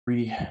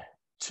Three,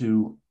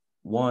 two,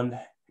 one.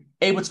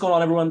 Hey, what's going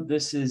on, everyone?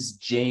 This is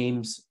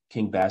James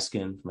King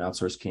Baskin from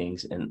Outsource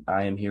Kings, and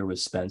I am here with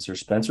Spencer.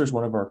 Spencer is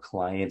one of our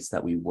clients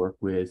that we work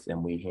with,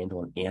 and we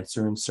handle an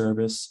answering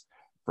service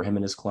for him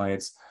and his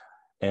clients.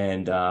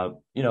 And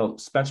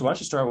Spencer, why don't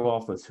you start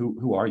off with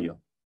who are you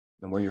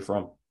and where you're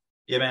from?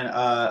 Yeah, man.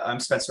 I'm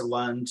Spencer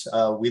Lund.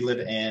 We live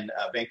in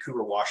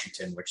Vancouver,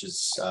 Washington, which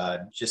is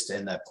just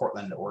in the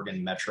Portland,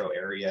 Oregon metro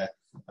area,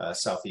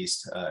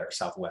 southeast or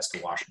southwest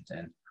of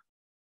Washington.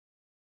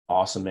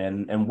 Awesome,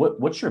 man. And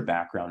what's your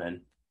background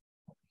in?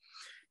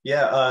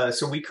 Yeah,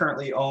 so we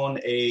currently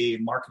own a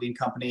marketing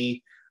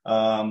company.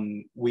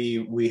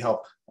 We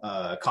help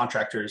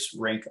contractors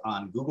rank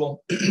on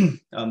Google.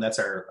 That's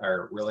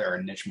our really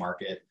our niche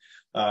market.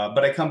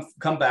 But I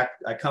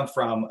come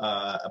from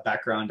a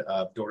background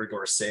of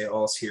door-to-door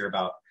sales here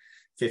about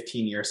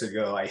 15 years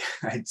ago. I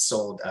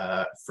sold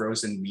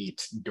frozen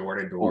meat door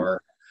to Ooh,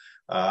 door,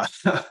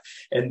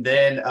 and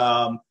then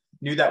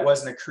knew that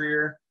wasn't a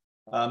career.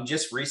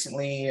 Just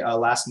recently,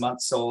 last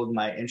month, sold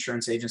my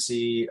insurance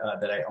agency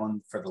that I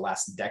owned for the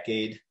last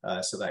decade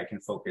so that I can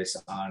focus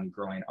on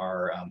growing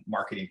our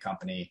marketing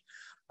company.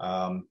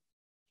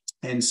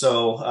 And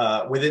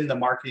so within the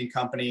marketing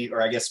company,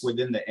 or I guess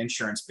within the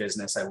insurance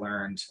business, I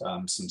learned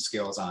some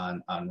skills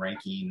on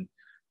ranking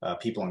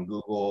people in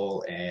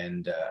Google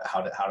and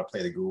how to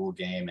play the Google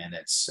game. And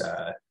it's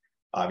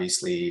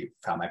obviously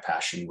found my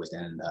passion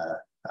within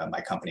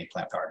my company,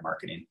 Plant Powered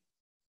Marketing.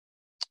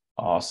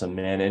 awesome,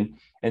 man.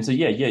 And so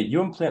yeah,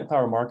 you and Plant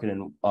Power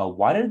Marketing.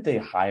 Why did they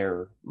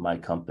hire my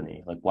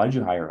company? Like, why did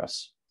you hire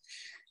us?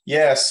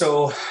 Yeah,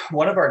 so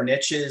one of our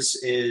niches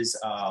is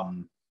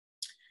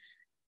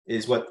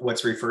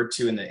what's referred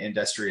to in the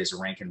industry as a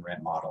rank and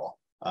rent model.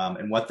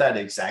 And what that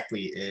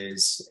exactly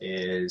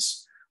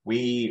is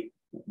we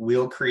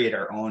will create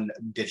our own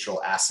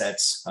digital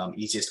assets.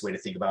 Easiest way to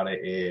think about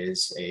it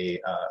is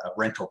a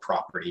rental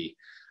property,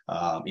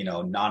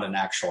 not an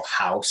actual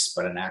house,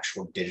 but an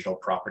actual digital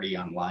property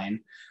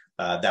online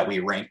that we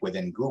rank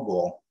within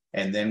Google.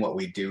 And then what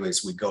we do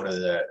is we go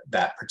to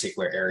that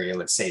particular area.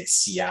 Let's say it's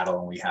Seattle,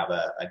 and we have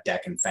a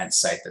deck and fence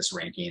site that's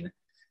ranking.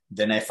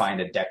 Then I find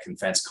a deck and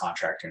fence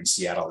contractor in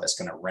Seattle that's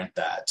going to rent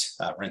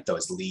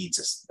those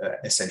leads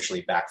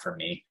essentially back for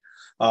me.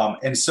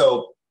 And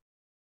so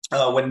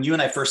when you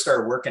and I first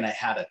started working, I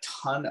had a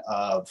ton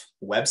of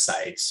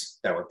websites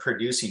that were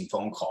producing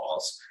phone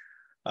calls.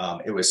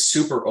 It was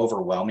super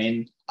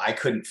overwhelming. I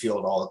couldn't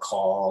field all the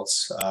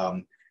calls.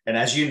 And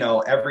as you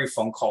know, every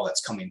phone call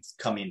that's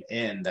coming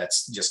in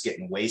that's just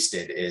getting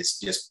wasted is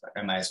just,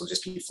 I might as well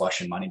just be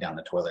flushing money down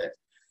the toilet.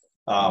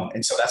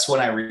 And so that's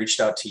when I reached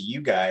out to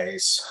you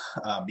guys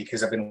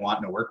because I've been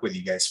wanting to work with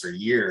you guys for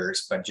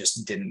years, but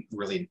just didn't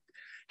really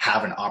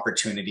have an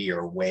opportunity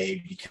or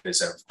way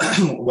because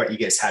of what you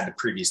guys had to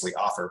previously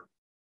offer.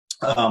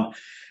 Um,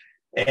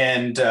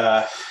 and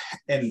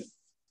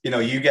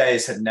you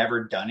guys had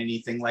never done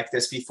anything like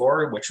this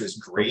before, which was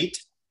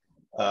great.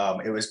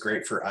 It was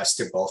great for us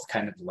to both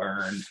kind of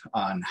learn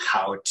on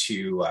how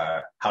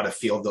to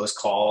field those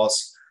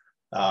calls.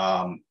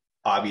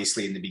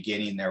 Obviously in the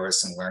beginning there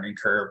was some learning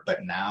curve,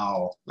 but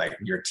now like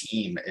your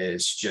team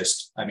is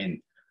just, I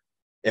mean,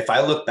 if I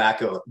look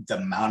back at the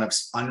amount of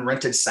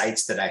unrented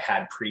sites that I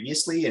had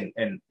previously,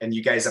 and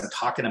you guys, I'm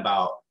talking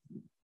about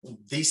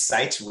these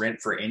sites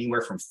rent for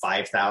anywhere from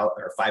 5,000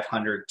 or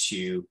 500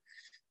 to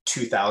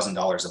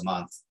 $2,000 a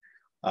month.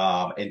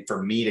 And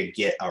for me to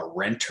get a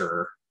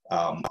renter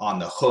on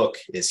the hook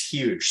is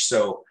huge.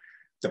 So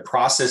the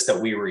process that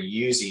we were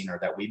using or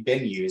that we've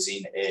been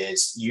using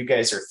is you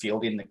guys are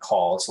fielding the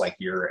calls like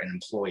you're an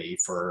employee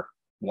for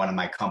one of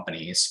my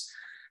companies,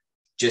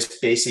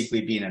 just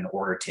basically being an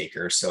order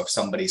taker. So if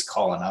somebody's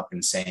calling up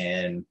and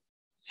saying,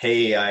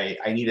 hey,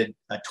 I need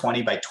a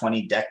 20 by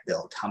 20 deck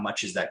built, how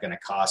much is that going to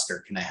cost?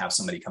 Or can I have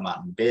somebody come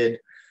out and bid?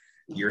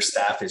 Your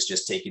staff is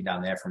just taking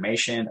down the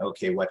information.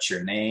 Okay, what's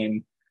your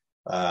name?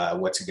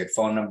 What's a good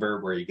phone number?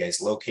 Where are you guys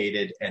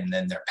located? And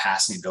then they're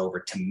passing it over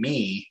to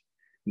me.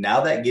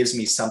 Now that gives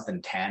me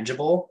something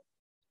tangible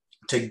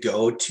to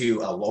go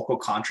to a local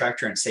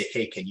contractor and say,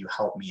 hey, can you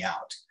help me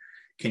out?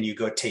 Can you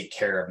go take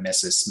care of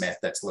Mrs. Smith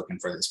that's looking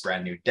for this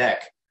brand new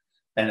deck?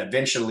 And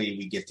eventually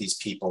we get these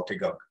people to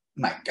go,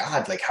 my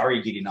God, like, how are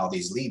you getting all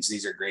these leads?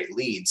 These are great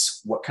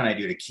leads. What can I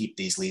do to keep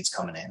these leads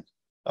coming in?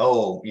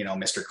 Oh,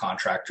 Mr.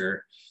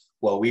 Contractor,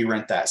 well, we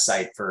rent that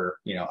site for,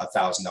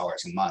 $1,000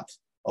 a month.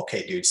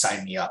 Okay, dude,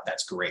 sign me up.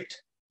 That's great.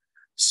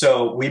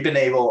 So we've been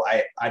able,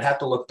 I'd have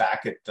to look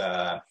back at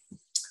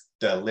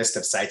the list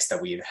of sites that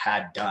we've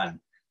had done,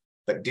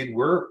 but dude,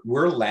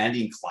 we're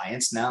landing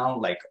clients now,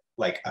 like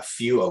a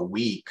few a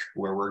week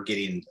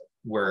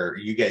where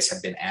you guys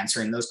have been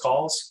answering those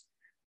calls.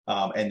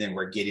 And then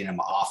we're getting them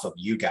off of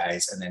you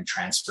guys and then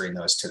transferring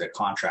those to the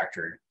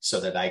contractor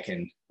so that I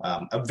can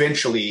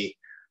eventually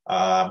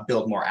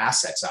build more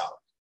assets out.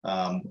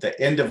 At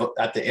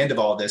the end of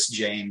all this,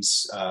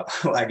 James,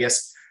 I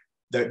guess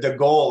the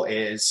goal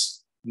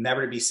is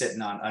never to be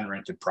sitting on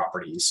unrented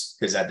properties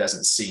because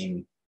that's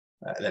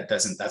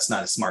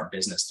not a smart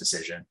business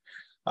decision.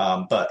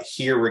 But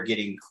here we're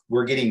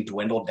getting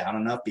dwindled down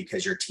enough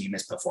because your team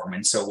is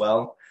performing so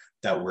well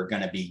that we're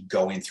going to be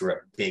going through a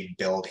big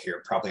build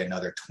here. Probably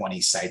another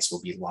 20 sites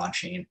will be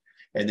launching,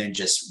 and then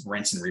just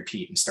rinse and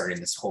repeat and starting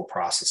this whole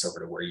process over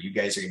to where you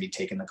guys are going to be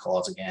taking the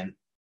calls again,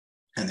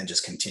 and then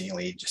just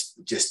continually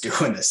just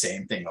doing the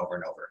same thing over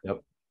and over.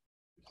 Yep.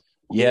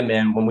 Yeah,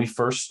 man. When we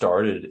first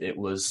started, it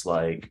was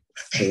like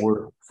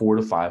four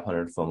to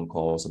 500 phone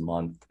calls a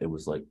month. It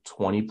was like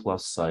 20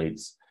 plus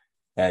sites,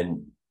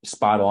 and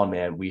spot on,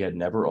 man. We had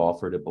never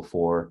offered it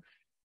before.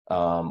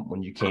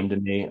 When you came to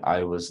me,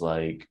 I was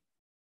like,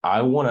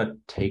 I want to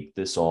take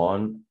this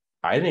on.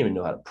 I didn't even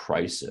know how to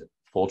price it.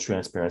 Full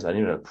transparency, I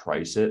didn't even know how to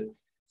price it.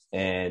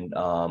 And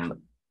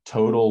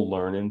total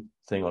learning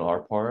thing on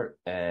our part.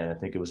 And I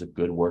think it was a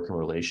good working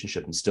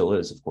relationship, and still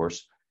is, of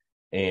course.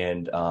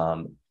 And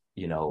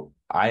you know,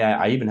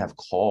 I even have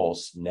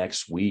calls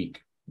next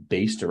week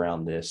based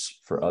around this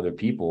for other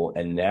people.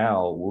 And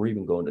now we're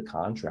even going to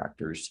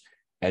contractors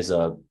as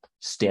a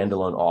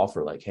standalone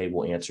offer, like, hey,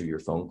 we'll answer your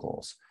phone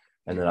calls.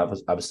 And then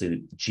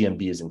obviously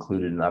GMB is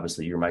included, and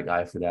obviously you're my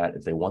guy for that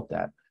if they want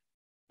that.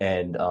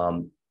 And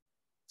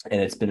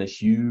it's been a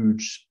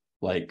huge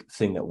like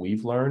thing that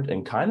we've learned.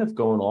 And kind of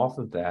going off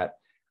of that,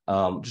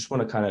 just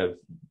want to kind of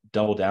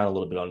double down a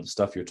little bit on the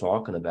stuff you're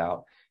talking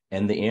about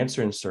and the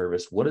answering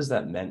service. What has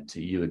that meant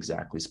to you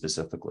exactly,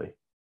 specifically?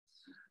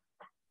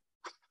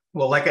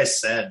 Well, like I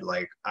said,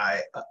 like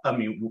I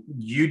mean,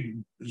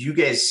 you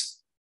guys,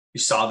 you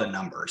saw the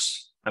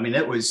numbers. I mean,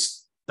 it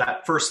was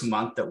that first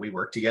month that we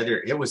worked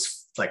together, it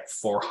was like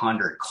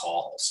 400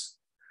 calls.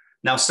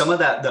 Now, some of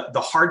that,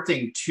 the hard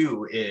thing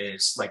too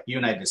is, like you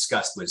and I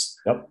discussed, was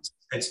Yep.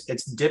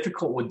 It's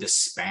difficult with the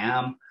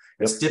spam.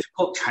 It's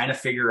difficult trying to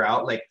figure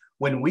out, like,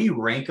 when we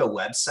rank a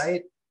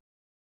website,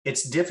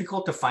 it's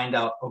difficult to find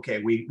out,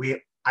 okay,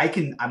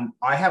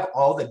 I have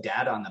all the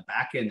data on the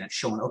back end that's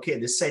showing, okay,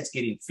 this site's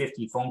getting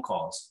 50 phone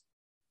calls.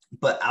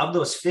 But out of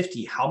those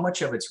 50, how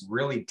much of it's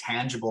really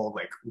tangible,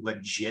 like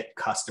legit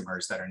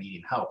customers that are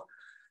needing help?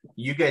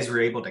 You guys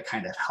were able to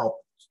kind of help,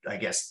 I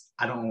guess,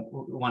 I don't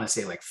want to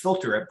say like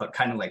filter it, but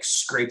kind of like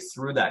scrape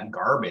through that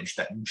garbage,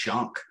 that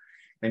junk,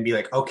 and be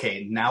like,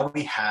 okay, now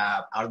we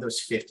have, out of those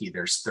 50,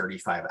 there's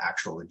 35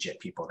 actual legit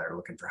people that are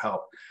looking for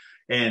help.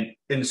 And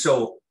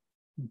so,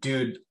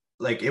 dude,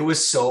 like, it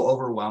was so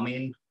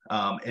overwhelming.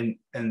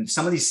 And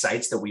some of these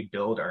sites that we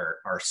build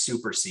are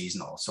super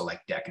seasonal. So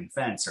like deck and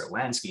fence or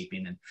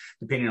landscaping, and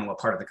depending on what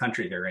part of the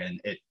country they're in,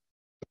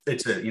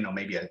 it's a, you know,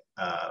 maybe a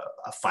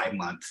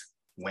 5-month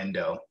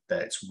window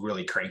that's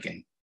really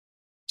cranking.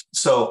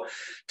 So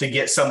to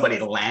get somebody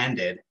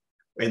landed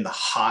in the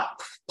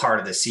hot part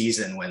of the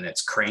season when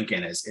it's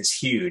cranking is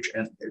huge.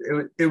 And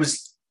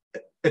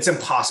it's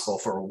impossible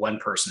for one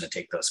person to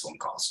take those phone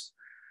calls.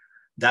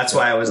 That's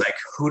why I was like,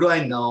 who do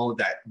I know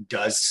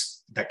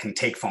that can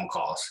take phone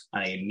calls?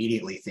 And I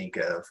immediately think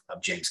of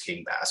James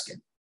King Baskin.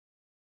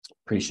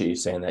 Appreciate you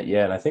saying that.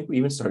 Yeah. And I think we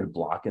even started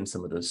blocking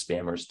some of those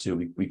spammers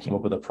too. We came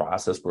up with a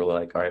process where we're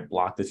like, all right,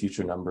 block the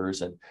future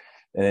numbers. And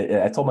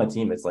I told my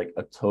team, it's like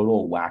a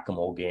total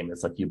whack-a-mole game.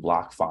 It's like you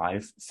block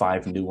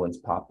five new ones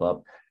pop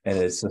up. And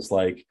it's just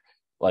like,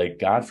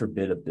 God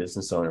forbid a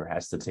business owner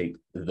has to take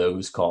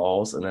those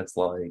calls. And that's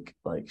like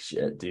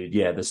shit, dude.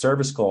 Yeah. The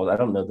service calls, I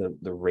don't know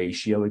the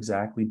ratio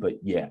exactly, but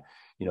yeah,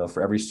 you know,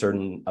 for every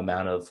certain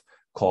amount of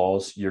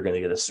calls, you're going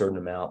to get a certain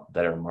amount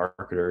that are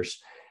marketers.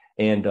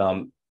 And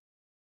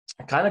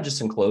kind of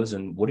just in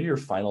closing, what are your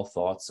final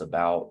thoughts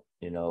about,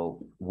 you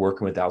know,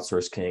 working with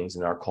Outsource Kings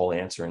and our call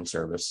answering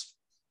service?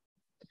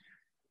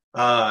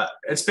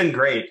 It's been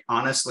great.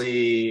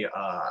 Honestly,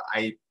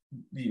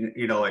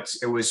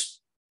 it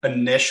was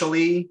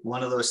initially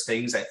one of those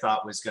things I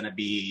thought was going to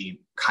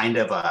be kind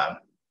of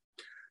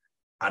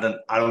I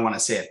don't want to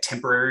say a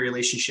temporary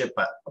relationship,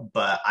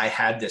 but I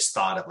had this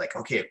thought of like,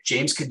 okay, if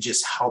James could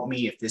just help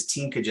me, if this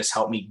team could just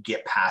help me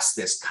get past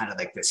this kind of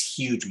like this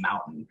huge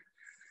mountain.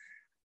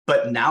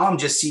 But now I'm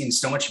just seeing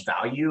so much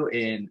value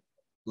in,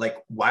 like,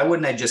 why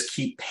wouldn't I just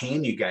keep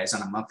paying you guys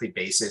on a monthly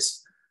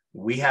basis?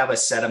 We have a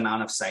set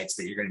amount of sites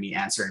that you're going to be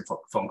answering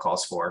phone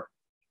calls for,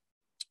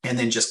 and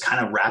then just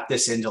kind of wrap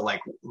this into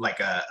like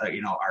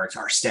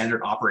our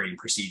standard operating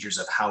procedures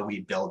of how we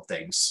build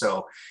things.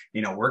 So,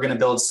 you know, we're going to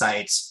build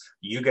sites.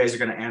 You guys are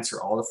going to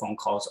answer all the phone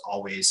calls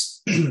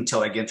always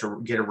until I get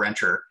a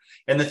renter.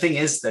 And the thing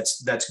is,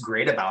 that's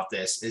great about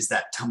this is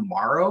that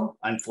tomorrow,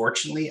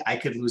 unfortunately, I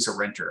could lose a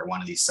renter at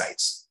one of these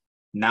sites.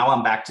 Now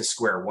I'm back to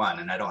square one,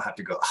 and I don't have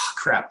to go, oh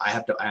crap, I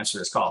have to answer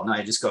this call. No,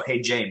 I just go,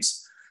 hey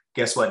James,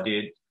 guess what,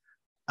 dude?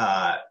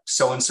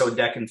 So-and-so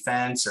deck and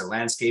fence or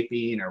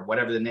landscaping or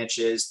whatever the niche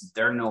is,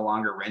 they're no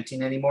longer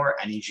renting anymore.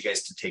 I need you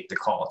guys to take the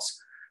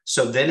calls.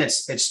 So then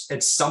it's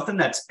something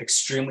that's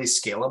extremely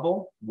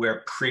scalable,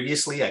 where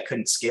previously I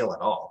couldn't scale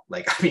at all.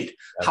 Like, I mean,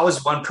 how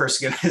is one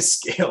person going to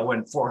scale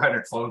when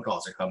 400 phone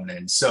calls are coming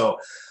in? So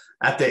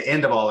at the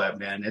end of all that,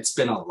 man, it's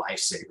been a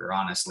lifesaver.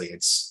 Honestly,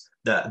 it's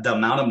the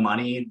amount of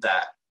money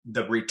that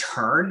the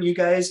return, you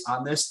guys,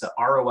 on this, the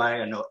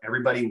ROI. I know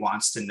everybody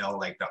wants to know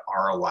like the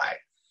ROI.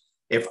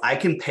 if I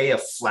can pay a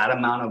flat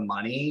amount of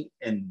money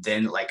and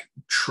then like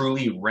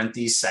truly rent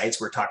these sites,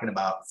 we're talking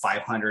about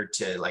 $500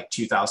 to like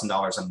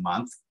 $2,000 a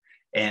month.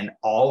 And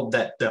all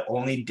that, the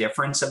only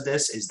difference of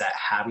this is that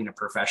having a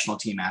professional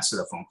team answer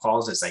the phone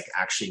calls is like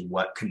actually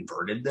what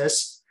converted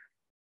this.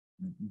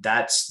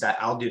 That's that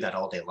I'll do that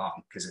all day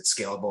long because it's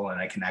scalable and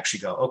I can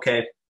actually go,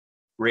 okay,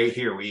 right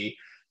here,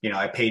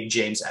 I paid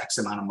James X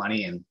amount of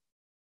money and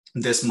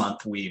this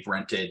month we've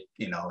rented,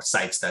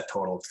 sites that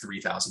totaled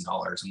 $3,000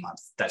 a month.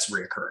 That's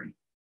reoccurring.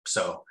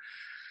 So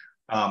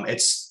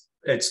it's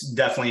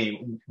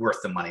definitely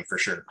worth the money for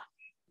sure.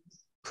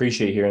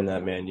 Appreciate hearing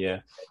that, man. Yeah.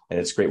 And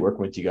it's great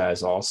working with you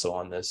guys also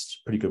on this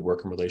pretty good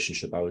working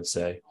relationship, I would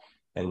say.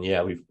 And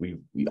yeah, we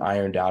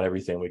ironed out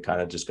everything. We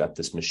kind of just got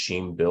this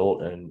machine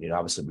built. And,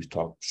 obviously we've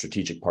talked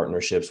strategic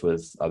partnerships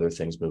with other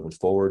things moving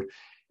forward.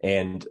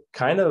 And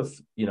kind of,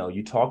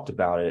 you talked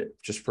about it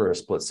just for a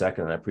split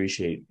second. And I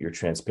appreciate your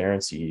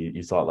transparency.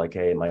 You thought like,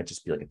 hey, it might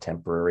just be like a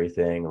temporary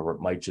thing, or it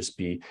might just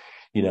be,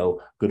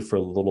 good for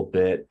a little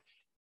bit.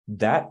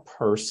 That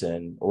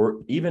person,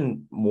 or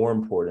even more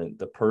important,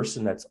 the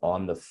person that's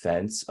on the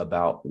fence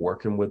about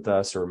working with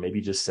us, or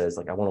maybe just says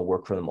like, I want to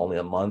work for them only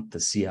a month to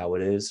see how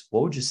it is.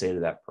 What would you say to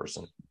that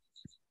person?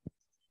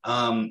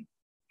 I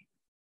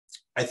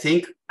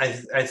think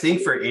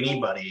for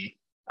anybody,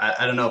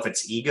 I don't know if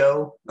it's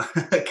ego,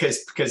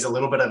 because a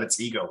little bit of it's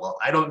ego. Well,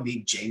 I don't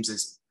need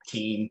James's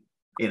team.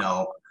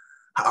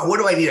 What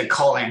do I need a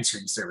call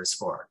answering service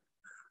for?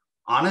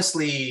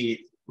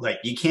 Honestly, like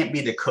you can't be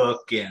the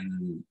cook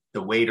and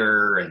the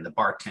waiter and the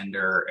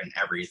bartender and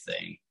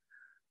everything.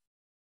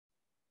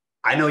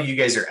 I know you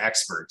guys are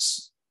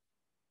experts.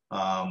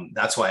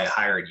 That's why I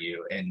hired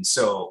you. And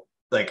so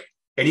like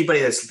anybody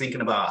that's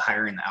thinking about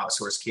hiring the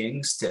Outsource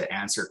Kings to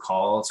answer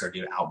calls or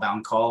do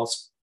outbound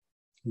calls,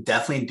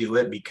 definitely do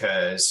it,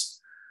 because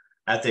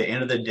at the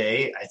end of the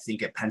day, I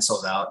think it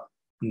pencils out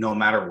no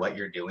matter what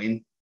you're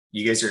doing.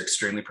 You guys are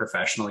extremely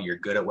professional. You're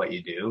good at what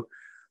you do.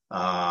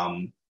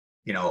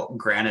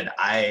 Granted,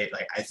 I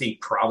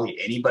think probably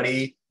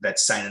anybody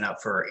that's signing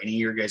up for any of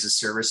your guys'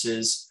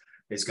 services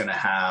is going to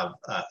have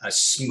a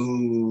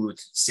smooth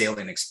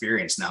sailing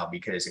experience now,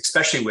 because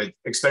especially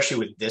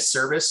with this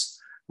service,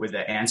 with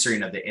the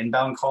answering of the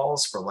inbound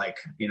calls for like,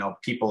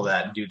 people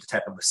that do the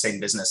type of the same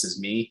business as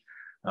me,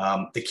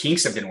 the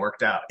kinks have been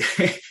worked out.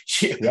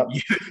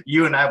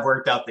 You and I have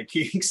worked out the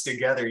kinks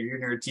together. You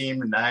and your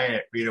team and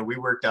I, we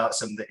worked out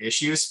some of the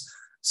issues.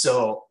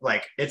 So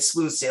like it's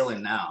smooth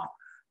sailing now.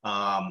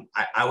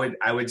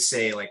 I would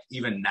say like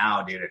even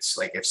now, dude, it's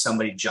like if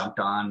somebody jumped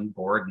on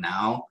board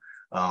now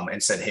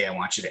and said, hey, I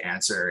want you to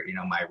answer,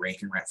 my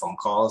rank and rent phone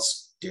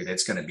calls, dude,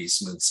 it's going to be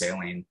smooth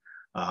sailing.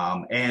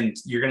 And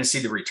you're going to see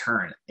the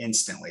return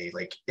instantly.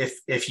 Like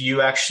if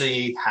you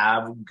actually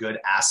have good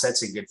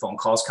assets and good phone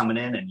calls coming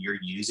in and you're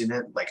using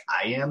it like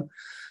I am,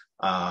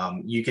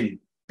 you can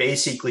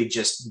basically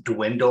just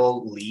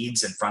dwindle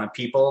leads in front of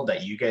people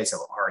that you guys have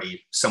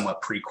already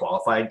somewhat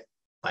pre-qualified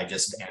by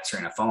just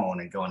answering a phone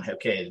and going,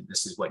 okay,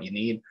 this is what you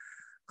need.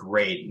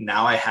 Great.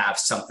 Now I have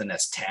something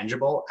that's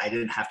tangible. I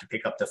didn't have to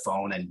pick up the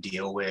phone and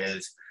deal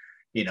with,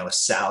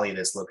 Sally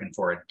that's looking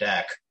for a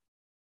deck.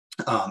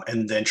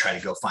 And then try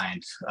to go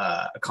find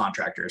a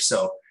contractor.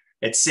 So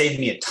it saved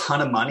me a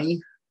ton of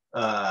money,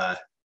 a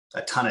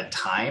ton of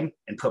time,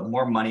 and put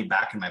more money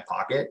back in my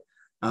pocket.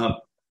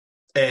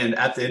 And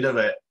at the end of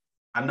it,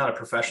 I'm not a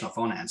professional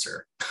phone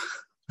answerer.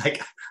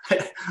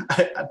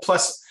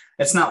 Plus,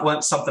 it's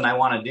not something I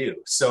want to do.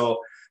 So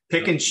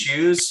pick and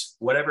choose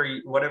whatever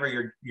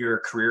your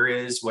career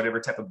is, whatever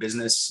type of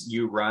business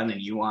you run,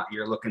 and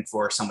you're looking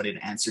for somebody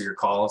to answer your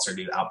calls or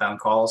do outbound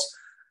calls.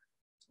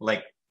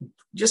 Like,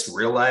 just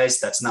realize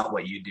that's not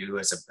what you do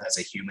as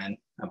a human.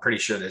 I'm pretty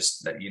sure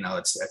it's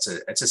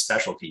a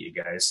specialty, you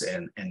guys,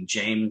 and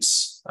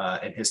James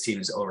and his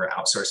teams over at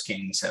Outsource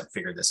Kings have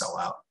figured this all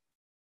out.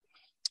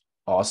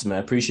 Awesome, man.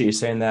 I appreciate you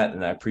saying that,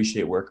 and I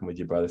appreciate working with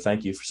you, brother.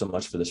 Thank you so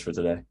much for this for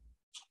today.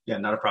 Yeah,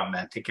 not a problem,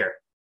 man. Take care.